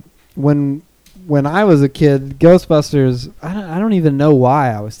 When I was a kid, Ghostbusters, I don't even know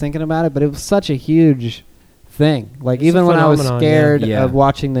why I was thinking about it, but it was such a huge thing. Like, It's even a when I was phenomenon, scared yeah. of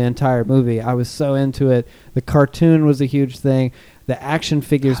watching the entire movie, I was so into it. The cartoon was a huge thing. The action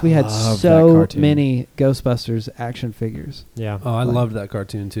figures, we had love that so cartoon. many Ghostbusters action figures. Yeah. Oh, I Like- loved that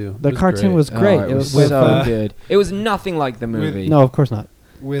cartoon too. The It cartoon great. was great. Oh, it was with, so good. It was nothing like the movie. no, of course not.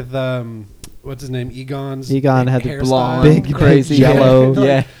 with what's his name? Egon's Egon had the hairstyle. blonde, big, crazy yellow.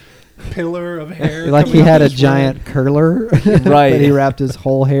 Yeah. pillar of hair. Like he coming had off a his giant curler Right. that he wrapped his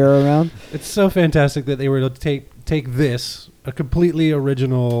whole hair around. forehead. It's so fantastic that they were able to take this, a completely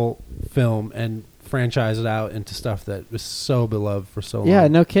original film, and franchise it out into stuff that was so beloved for so long. Yeah,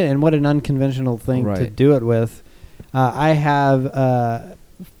 no kidding. And what an unconventional thing to Right. do it with. I have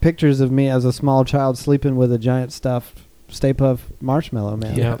pictures of me as a small child sleeping with a giant stuffed Stay Puft Marshmallow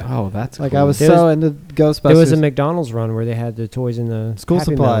Man. Yeah. Oh, that's Like cool. I was There so was- into Ghostbusters. There was a McDonald's run where they had the toys in the school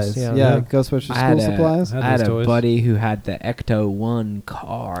Happy supplies. Meals. Yeah, Ghostbusters I had school supplies. Had I had those a toys. buddy who had the Ecto 1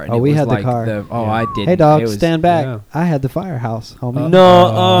 car. And Oh, it we was had the like car. Yeah. Yeah. I didn't. Hey, dog, It was- stand back. yeah. I had the firehouse, homie. No,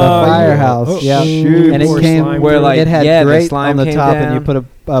 the firehouse. Yeah, shoot. and it Or came slime where too. like it had yeah, the grate slime on the came top, and you down. put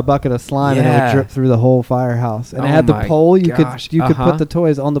a bucket of slime, and it Yeah. would drip through the whole firehouse. And it Oh had the my pole. You gosh. could Uh-huh. put the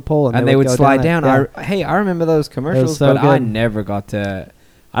toys on the pole, and they would go slide it. down. Yeah. I remember those commercials, so but I good. never got to.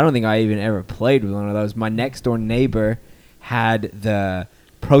 I don't think I even ever played with one of those. My next door neighbor had the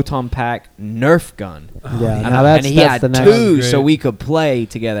proton pack Nerf gun. Yeah, and, now that's and he that's had the next. two, Great. so we could play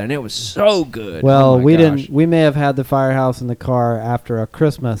together, and it was so good. Well, Oh my we gosh. didn't. We may have had the firehouse in the car after a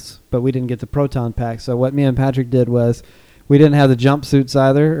Christmas, but we didn't get the proton pack. So what me and Patrick did was, we didn't have the jumpsuits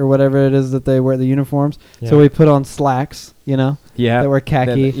either, or whatever it is that they wear, the uniforms. So Yeah. we put on slacks, Yeah, that were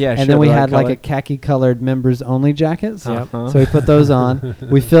khaki, yeah, and show then we the right had like color. a khaki-colored members-only jackets. Uh-huh. So we put those on.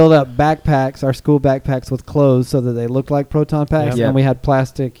 We filled up backpacks, our school backpacks, with clothes so that they looked like proton packs, Yep. and we had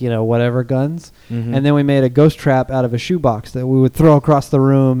plastic, whatever guns. Mhm. And then we made a ghost trap out of a shoebox that we would throw across the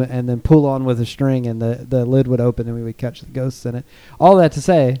room and then pull on with a string, and the lid would open and we would catch the ghosts in it. All that to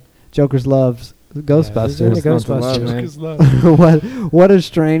say, Joker's loves Ghostbusters. into Ghostbusters. man. what a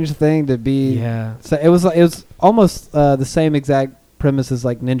strange thing to be. Yeah. So it was almost the same exact premise as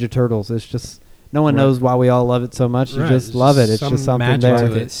like Ninja Turtles. It's just no one Right. knows why we all love it so much. You Right, just it's love it. just It's some just something magic there. to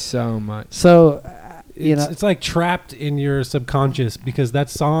Loved it. it so much. So It's like trapped in your subconscious because that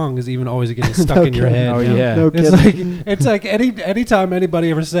song is even always getting stuck No in your kidding. head. Oh, you know? yeah. no It's kidding. like anytime anybody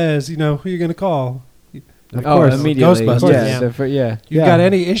ever says, who you gonna call? Of Oh, course. immediately. Ghostbusters. Yeah. Yeah. So for, yeah. You Yeah. got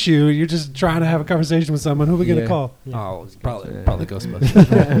any issue? You're just trying to have a conversation with someone. Who are we gonna Yeah. call? Yeah. Oh, it's probably Yeah.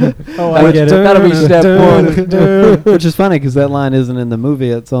 Ghostbusters. Oh, I I get it. That'll be step one. Which is funny because that line isn't in the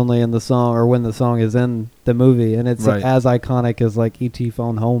movie. It's only in the song, or when the song is in the movie, and it's Right. as iconic as like E.T.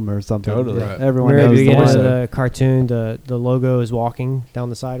 Phone Home or something. Totally. Right. Everyone Remember at the knows the beginning of line. the cartoon, the logo is walking down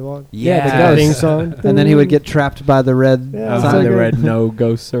the sidewalk. Yeah, the Yes. ghost. Theme song. And then he would get trapped by the red. Yeah, Behind sign. the red no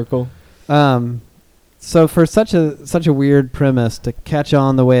ghost circle. So for such a weird premise to catch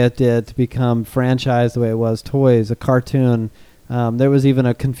on the way it did, to become franchised the way it was, toys, a cartoon. There was even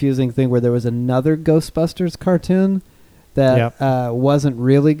a confusing thing where there was another Ghostbusters cartoon that wasn't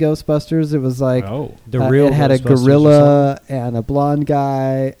really Ghostbusters. It was like Oh. The real it had a Ghostbusters or gorilla and a blonde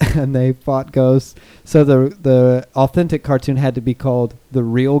guy, and they fought ghosts. So the authentic cartoon had to be called The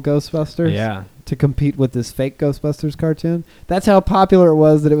Real Ghostbusters. Yeah. To compete with this fake Ghostbusters cartoon. That's how popular it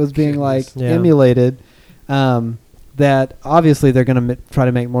was that it was being like Yeah. emulated. That obviously they're going to try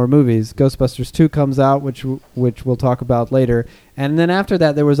to make more movies. Ghostbusters 2 comes out, which we'll talk about later. And then after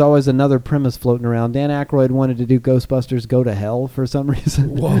that, there was always another premise floating around. Dan Aykroyd wanted to do Ghostbusters Go to Hell for some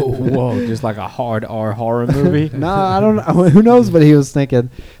reason. Whoa. Just like a hard R horror movie. No, I don't know. Who knows what he was thinking.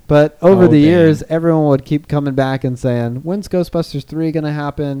 But over Oh, the damn. years, everyone would keep coming back and saying, when's Ghostbusters 3 going to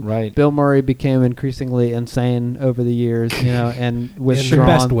happen? Right. Bill Murray became increasingly insane over the years, and In withdrawn.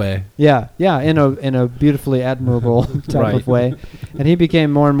 the best way. Yeah, in a beautifully admirable type Right. of way. And he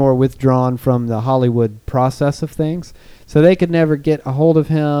became more and more withdrawn from the Hollywood process of things. So they could never get a hold of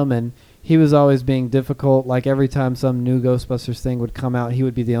him, and he was always being difficult. Like every time some new Ghostbusters thing would come out, he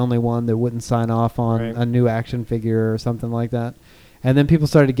would be the only one that wouldn't sign off on Right. a new action figure or something like that. And then people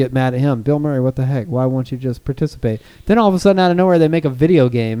started to get mad at him. Bill Murray, what the heck? Why won't you just participate? Then all of a sudden, out of nowhere, they make a video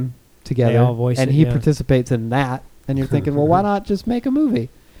game together, all voice and it, he yeah. participates in that. And you're thinking, well, why not just make a movie?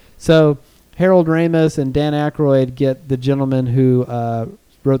 So Harold Ramis and Dan Aykroyd get the gentleman who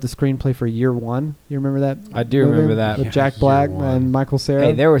wrote the screenplay for Year One. You remember that? I do movie remember that. with Yeah, Jack Year Black One. and Michael Cera.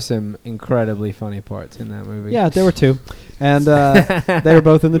 Hey, there were some incredibly funny parts in that movie. Yeah, there were two, and they were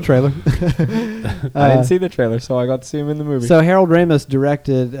both in the trailer. I didn't see the trailer, so I got to see him in the movie. So Harold Ramis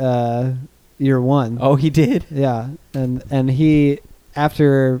directed Year One. Oh, he did? Yeah, and he,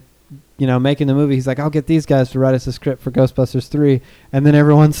 after making the movie, he's like, I'll get these guys to write us a script for Ghostbusters 3, and then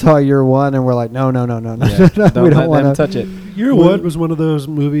everyone saw Year One, and we're like, no, Yeah, we don't let want them to touch it. Year One was one of those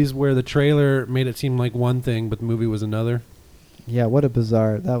movies where the trailer made it seem like one thing, but the movie was another. Yeah, what a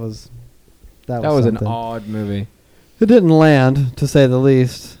bizarre. That was That was an something. odd movie. It didn't land, to say the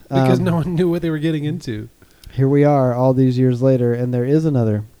least. Because no one knew what they were getting into. Here we are, all these years later, and there is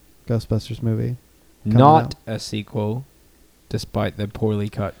another Ghostbusters movie. Not out. a sequel, despite the poorly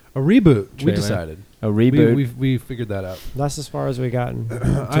cut. A reboot, we Trailer. decided. A reboot. We figured that out. That's as far as we gotten.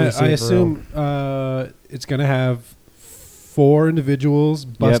 I assume it's going to have 4 individuals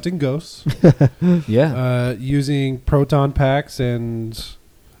busting ghosts, Yeah. using proton packs, and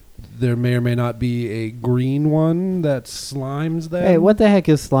there may or may not be a green one that slimes them. Hey, what the heck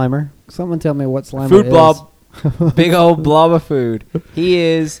is Slimer? Someone tell me what Slimer Food is. blob. Big old blob of food. He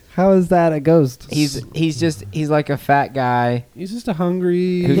is. How is that a ghost? He's like a fat guy. He's just a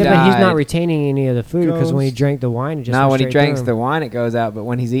hungry... Who Yeah, but he's not died. retaining any of the food because when he Ghost. drank the wine, it just Now, went when he straight drinks through the him. wine, it goes out. But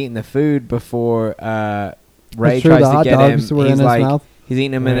when he's eating the food before Ray That's true, tries the to hot get him, dogs were in he's his like mouth. he's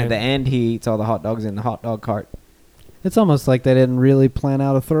eating them, and Right. at the end, he eats all the hot dogs in the hot dog cart. It's almost like they didn't really plan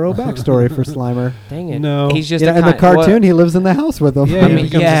out a thorough backstory for Slimer. Dang it. No. He's just In the cartoon, he lives in the house with them. yeah, I he mean,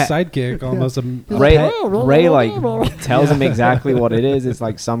 becomes yeah. a sidekick, almost a Ray, pet. Ray like tells him exactly what it is. It's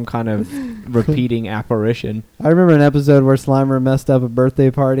like some kind of repeating apparition. I remember an episode where Slimer messed up a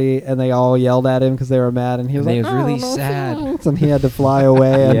birthday party, and they all yelled at him because they were mad, and he was And like, he was really "Oh, no sad." thanks," and he had to fly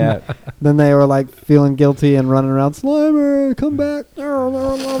away. And Yeah. then they were like feeling guilty and running around, Slimer, come back.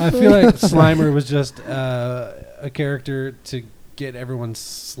 I feel like Slimer was just a character to get everyone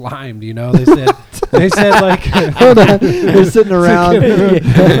slimed, They said like... Hold on. They're sitting around.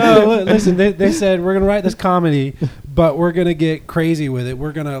 No, listen, they said, we're going to write this comedy, but we're going to get crazy with it.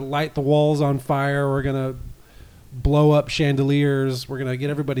 We're going to light the walls on fire. We're going to blow up chandeliers. We're going to get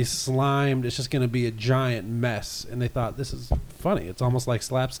everybody slimed. It's just going to be a giant mess. And they thought, this is funny. It's almost like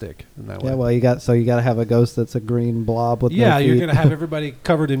slapstick in that way. Yeah, well, you got to have a ghost that's a green blob with no You're feet. going to have everybody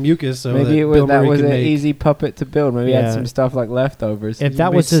covered in mucus. So Maybe that that was can an make easy puppet to build. Maybe he had Yeah. some stuff like leftovers. If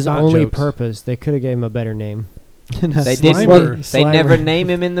that made was his snot only jokes. purpose, they could have gave him a better name. They Slimer. didn't. They never name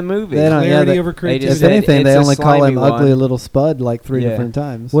him in the movie. They don't- yeah, Clarity they- over They creativity. just If said anything, it's they a only call him slimy Ugly one. Little Spud like 3 Yeah. different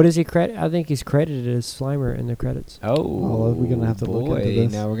times. What is he credit? I think he's credited as Slimer in the credits. Oh, well, we're gonna have to look into boy,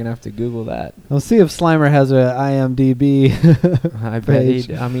 this. Now we're gonna have to Google that. I'll see if Slimer has a IMDb. I bet. Page.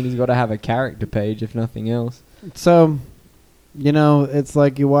 He's got to have a character page, if nothing else. So, it's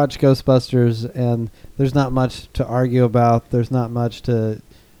like you watch Ghostbusters, and there's not much to argue about. There's not much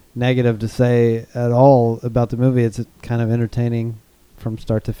negative to say at all about the movie. It's kind of entertaining from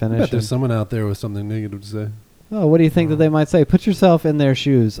start to I finish. bet there's And- someone out there with something negative to say. oh, what do you think that they might say? Put yourself in their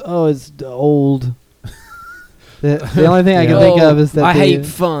shoes. Oh, it's old. The only thing I can think of is that I hate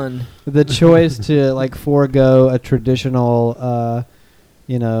fun. the choice to like forego a traditional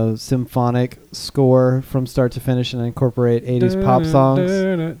symphonic score from start to finish and incorporate 80s pop songs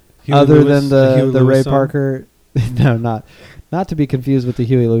other than the Ray Parker no, not to be confused with the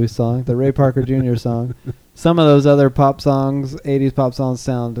Huey Lewis song, the Ray Parker Jr. song. Some of those other pop songs, 80s pop songs,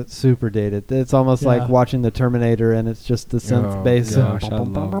 sound super dated. It's almost like watching the Terminator, and it's just the synth bass. Gosh, I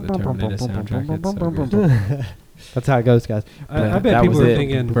love the Terminator soundtrack. It's so good. That's how it goes, guys. I bet That people was are it.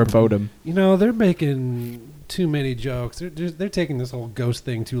 thinking, verbatim. they're making too many jokes. They're taking this whole ghost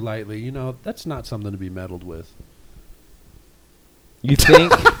thing too lightly. That's not something to be meddled with. You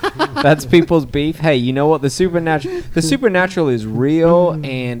think that's people's beef? Hey, you know what? The supernatural is real,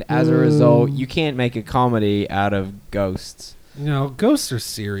 and as a result, you can't make a comedy out of ghosts. Ghosts are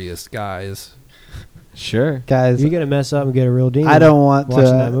serious, guys. Sure. Guys, You're gonna mess up and get a real demon. I don't want to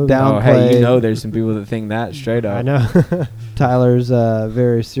watching that movie. downplay Oh, hey, there's some people that think that straight up. I know. Tyler's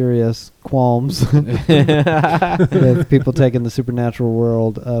very serious qualms with people taking the supernatural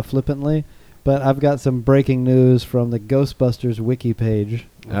world flippantly. But I've got some breaking news from the Ghostbusters wiki page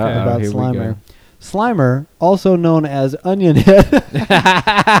about here we Slimer. go. Slimer, also known as Onion Head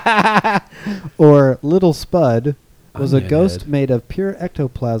or Little Spud, was a Onion ghost Head. made of pure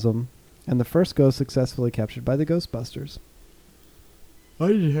ectoplasm and the first ghost successfully captured by the Ghostbusters.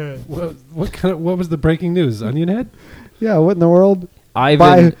 What was the breaking news? Onion head? Yeah, what in the world?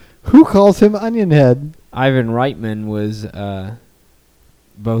 Ivan Who calls him Onion Head? Reitman was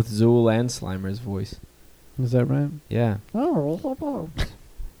both Zool and Slimer's voice. Is that right? Yeah.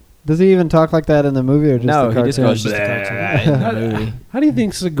 Does he even talk like that in the movie or just No, the he just cartoon? goes in the movie. How do you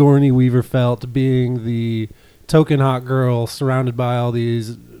think Sigourney Weaver felt being the token hot girl surrounded by all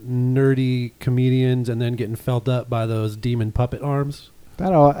these nerdy comedians and then getting felt up by those demon puppet arms?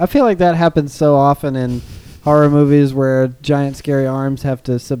 I feel like that happens so often in horror movies where giant scary arms have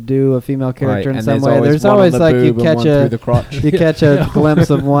to subdue a female character in some way. There's always like you catch a glimpse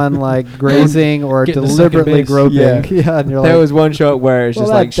of one like grazing or Getting deliberately groping. Yeah. And you're There like, was one shot where it's Well,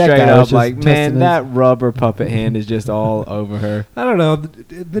 just that- like that straight guy was up just like, man, testing that rubber puppet hand is just all over her. I don't know.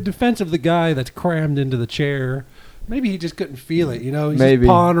 The defense of the guy that's crammed into the chair, maybe he just couldn't feel it, you know? He's Maybe. just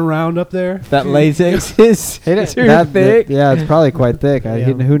pawing around up there. That latex is Hey, too that- thick. yeah, it's probably quite thick. Yeah.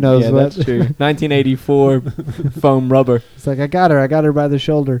 Who knows Yeah, what? that's true. 1984 foam rubber. It's like I got her by the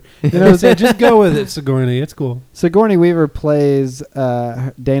shoulder. You know, so just go with it, Sigourney. It's cool. Sigourney Weaver plays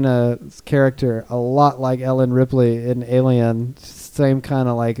Dana's character a lot like Ellen Ripley in Alien. Same kind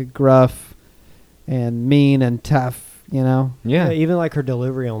of like gruff and mean and tough, you know? Yeah. Even like her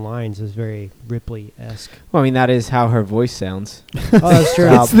delivery on lines is very Ripley-esque. Well, I mean, that is how her voice sounds. Oh, that's true.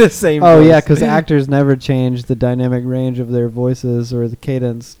 It's the same Oh voice. yeah, because actors never change the dynamic range of their voices or the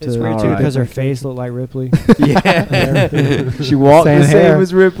cadence. It's to weird too Alright. because her face looked like Ripley. Yeah. She walked Same the hair. same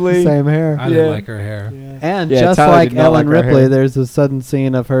as Ripley. Same hair. I didn't Yeah. like her hair. And Yeah, just Tyler like did not Ellen like her Ripley, hair. there's a sudden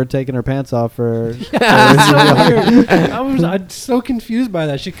scene of her taking her pants off for. I'm so confused by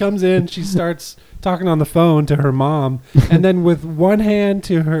that. She comes in, she starts talking on the phone to her mom, and then with one hand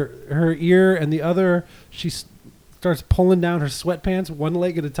to her ear and the other, she starts pulling down her sweatpants one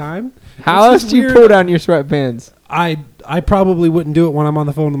leg at a time. How It's else just do you weird. pull down your sweatpants? I probably wouldn't do it when I'm on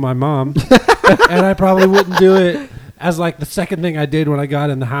the phone with my mom, and I probably wouldn't do it as like the second thing I did when I got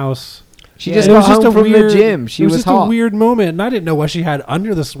in the house. She Yeah, just it got was home a from weird- the gym. She it was was just hot. a weird moment, and I didn't know what she had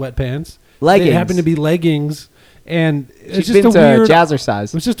under the sweatpants. Leggings. It happened to be leggings, and it's She's just been a to weird. jazzercise.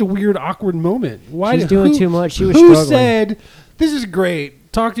 It was just a weird, awkward moment. Why She's doing too much. She was who struggling. said, "This is great.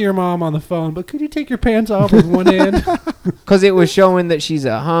 Talk to your mom on the phone, but could you take your pants off with one hand?" Because it was showing that she's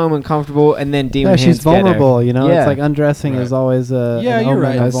at home and comfortable, and then demon Yeah, hands she's vulnerable, get her. you know? Yeah. It's like undressing Right. is always a. Yeah, an you're omen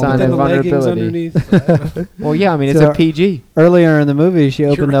right. of A sign But of then the vulnerability. leggings vulnerability. underneath. Well, yeah, I mean, it's So- a PG. Earlier in the movie, she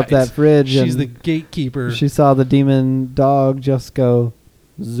opened up right. that fridge She's the and gatekeeper. she saw the demon dog just go,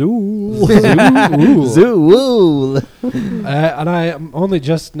 Zool. Zool. And I am only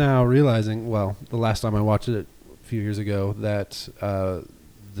just now realizing, well, the last time I watched it a few years ago, that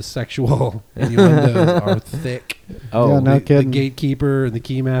the sexual innuendos are thick. Oh, Yeah, no the kidding. gatekeeper and the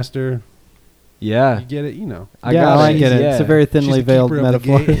keymaster. yeah. You get it, you know. Yeah, I get it. Yeah. It's a very She's the thinly veiled keeper of the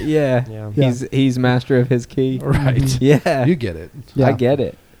metaphor. gate. Yeah. Yeah. He's master of his key. Right. Yeah. You get it. Yeah. I get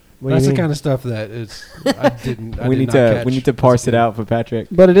it. What do That's you the mean? kind of stuff that it's. I didn't. I we did need not to catch we need to as a parse it kid. out for Patrick.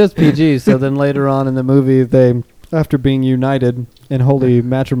 But it is PG, so then later on in the movie, they, after being united in holy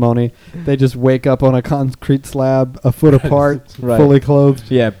matrimony, they just wake up on a concrete slab, a foot apart, Right. fully clothed.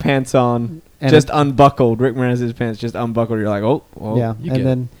 Yeah, pants on, And just unbuckled. Rick Moranis' pants just unbuckled. You're like, oh, well, yeah, you and get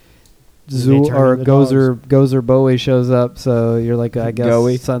then They Zool turn or into Gozer Bowie shows up, so you're like, I guess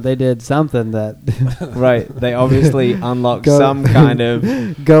Goey. they did something that right. They obviously unlocked Go- some kind of.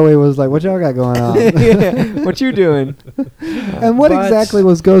 Goey was like, what y'all got going on? Yeah, what you doing? And what But- exactly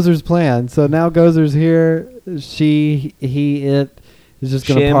was Gozer's plan? So now Gozer's here. It is just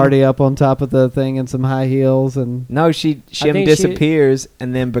going to Shim. party up on top of the thing in some high heels and No, think Shim she- disappears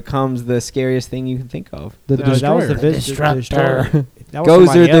and then becomes the scariest thing you can think of. the No, that was the destroyer. destroyer. That was Gozer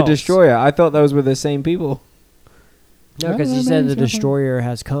somebody the else. Destroyer. I thought those were the same people. No, because he said the destroyer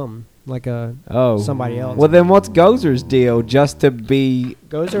has come, like a Oh. somebody else. Well, then what's Gozer's deal? Just to be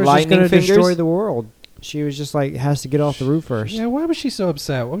Gozer was just lightning going to fingers? destroy the world. She was just like, has to get off the roof first. Yeah, why was she so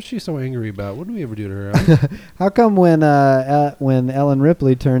upset? What was she so angry about? What did we ever do to her? How come when Ellen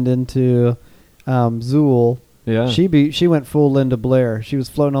Ripley turned into Zool, Yeah. she went full Linda Blair. She was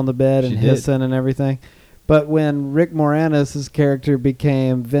floating on the bed and She did. hissing and everything. But when Rick Moranis' character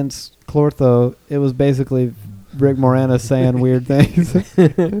became Vince Clortho, it was basically Rick Moranis saying weird things.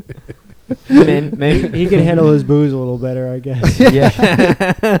 Man, He could handle his booze a little better, I guess.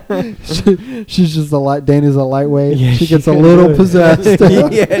 yeah. She's just Dana's a lightweight. Yeah, she she gets a can little do it. possessed.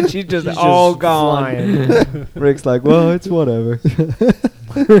 Yeah, she's just She's all just gone. flying. Rick's like, well, it's whatever.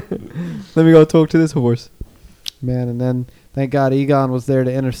 Let me go talk to this horse. Man, and then thank God Egon was there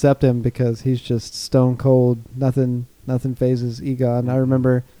to intercept him because he's just stone cold. Nothing phases Egon. I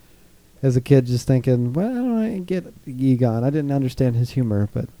remember as a kid just thinking, well, I don't I get Egon. I didn't understand his humor,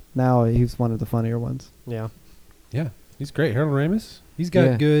 but now he's one of the funnier ones. Yeah. Yeah, he's great. Harold Ramis. He's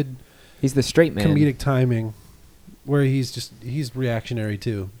got good. He's the straight man. Comedic timing, where he's reactionary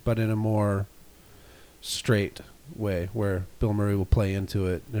too, but in a more straight way, where Bill Murray will play into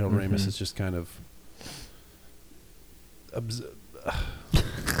it. Harold Ramis is just kind of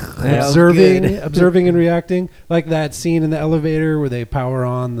observing and reacting, like that scene in the elevator where they power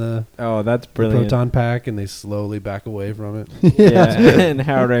on the that's brilliant. proton pack and they slowly back away from it. Yeah, and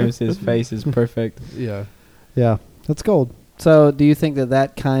Harold Ramis' face is perfect. Yeah, that's gold. So, do you think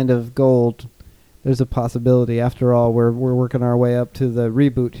that kind of gold? There's a possibility. After all, we're working our way up to the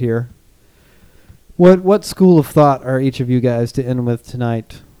reboot here. What school of thought are each of you guys to end with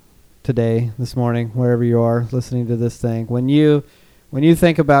tonight, today, this morning, wherever you are listening to this thing? When you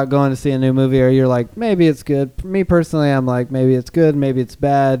think about going to see a new movie, or you're like, maybe it's good. For me personally, I'm like, maybe it's good, maybe it's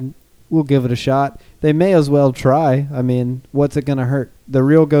bad. We'll give it a shot. They may as well try. I mean, what's it going to hurt? The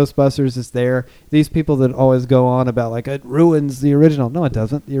real Ghostbusters is there. These people that always go on about, like, it ruins the original. No, it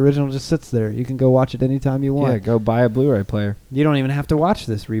doesn't. The original just sits there. You can go watch it anytime you want. Yeah, go buy a Blu-ray player. You don't even have to watch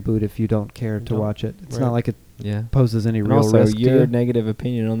this reboot if you don't care to watch it. It's not like it poses any real also, risk to your you. negative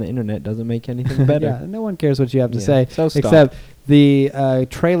opinion on the internet doesn't make anything better. Yeah, no one cares what you have to say. So stop. Except the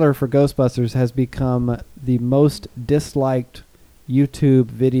trailer for Ghostbusters has become the most disliked YouTube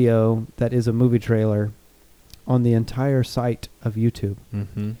video that is a movie trailer on the entire site of YouTube.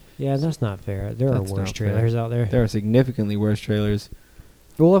 Mm-hmm. Yeah, that's not fair. There are worse trailers out there. There are significantly worse trailers.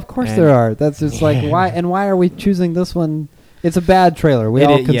 Well, of course there are. That's just like, why are we choosing this one? It's a bad trailer. We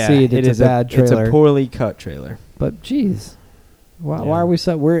all concede it's a bad trailer. It's a poorly cut trailer. But, geez. Why are we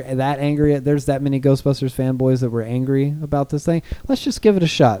we're that angry? There's that many Ghostbusters fanboys that were angry about this thing. Let's just give it a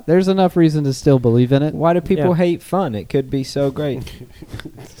shot. There's enough reason to still believe in it. Why do people hate fun? It could be so great.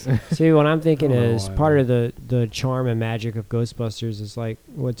 See, what I'm thinking is part of the charm and magic of Ghostbusters is like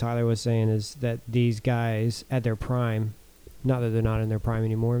what Tyler was saying, is that these guys at their prime, not that they're not in their prime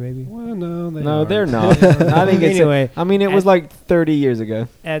anymore, maybe. Well, no, they're not. I think it's anyway. It was like 30 years ago.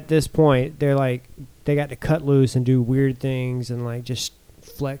 At this point, they're like, they got to cut loose and do weird things and like just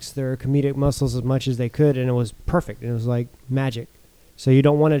flex their comedic muscles as much as they could, and it was perfect. It was like magic. So you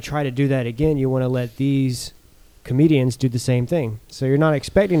don't want to try to do that again. You want to let these comedians do the same thing. So you're not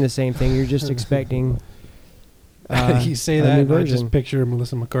expecting the same thing. You're just expecting. You say that, and I just picture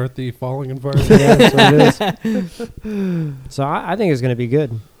Melissa McCarthy falling in fire. Yeah, that's what it is. So I think it's going to be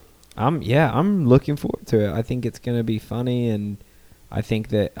good. I'm looking forward to it. I think it's going to be funny, and I think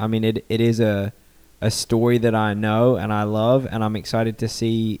that it is a story that I know and I love, and I'm excited to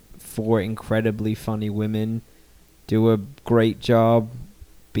see 4 incredibly funny women do a great job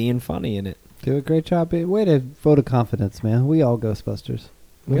being funny in it. Do a great job. Way to vote of confidence, man. We all Ghostbusters.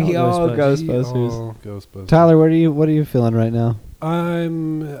 We all Ghostbusters. Ghostbusters. Tyler, what are you feeling right now?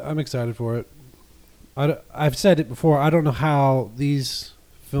 I'm excited for it. I've said it before. I don't know how these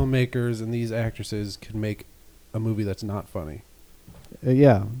filmmakers and these actresses can make a movie that's not funny.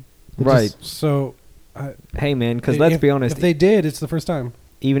 Yeah. Right. So... hey man, because let's be honest, if they did, it's the first time.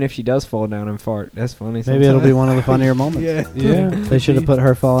 Even if she does fall down and fart, that's funny. Maybe it'll be one of the funnier moments. Yeah. They should have put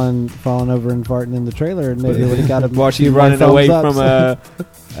her falling over and farting in the trailer, and maybe it would have got a while she's running away from a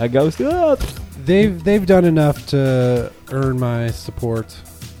ghost. They've done enough to earn my support,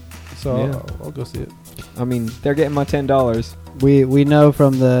 so I'll go see it. They're getting my $10. We know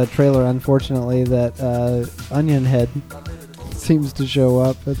from the trailer, unfortunately, that Onion Head seems to show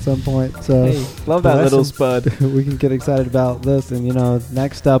up at some point. So love that little spud. We can get excited about this, and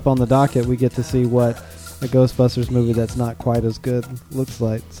next up on the docket, we get to see what a Ghostbusters movie that's not quite as good looks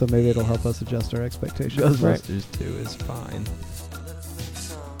like. So maybe it'll help us adjust our expectations. Ghostbusters 2 is fine.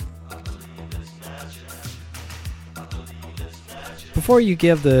 Before you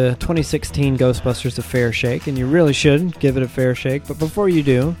give the 2016 Ghostbusters a fair shake, and you really should give it a fair shake, but before you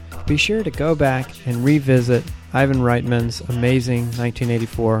do, be sure to go back and revisit Ivan Reitman's amazing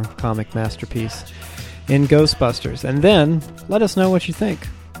 1984 comic masterpiece in Ghostbusters. And then let us know what you think.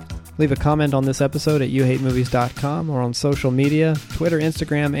 Leave a comment on this episode at youhatemovies.com or on social media, Twitter,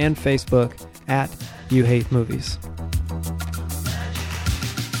 Instagram, and Facebook at YouHateMovies.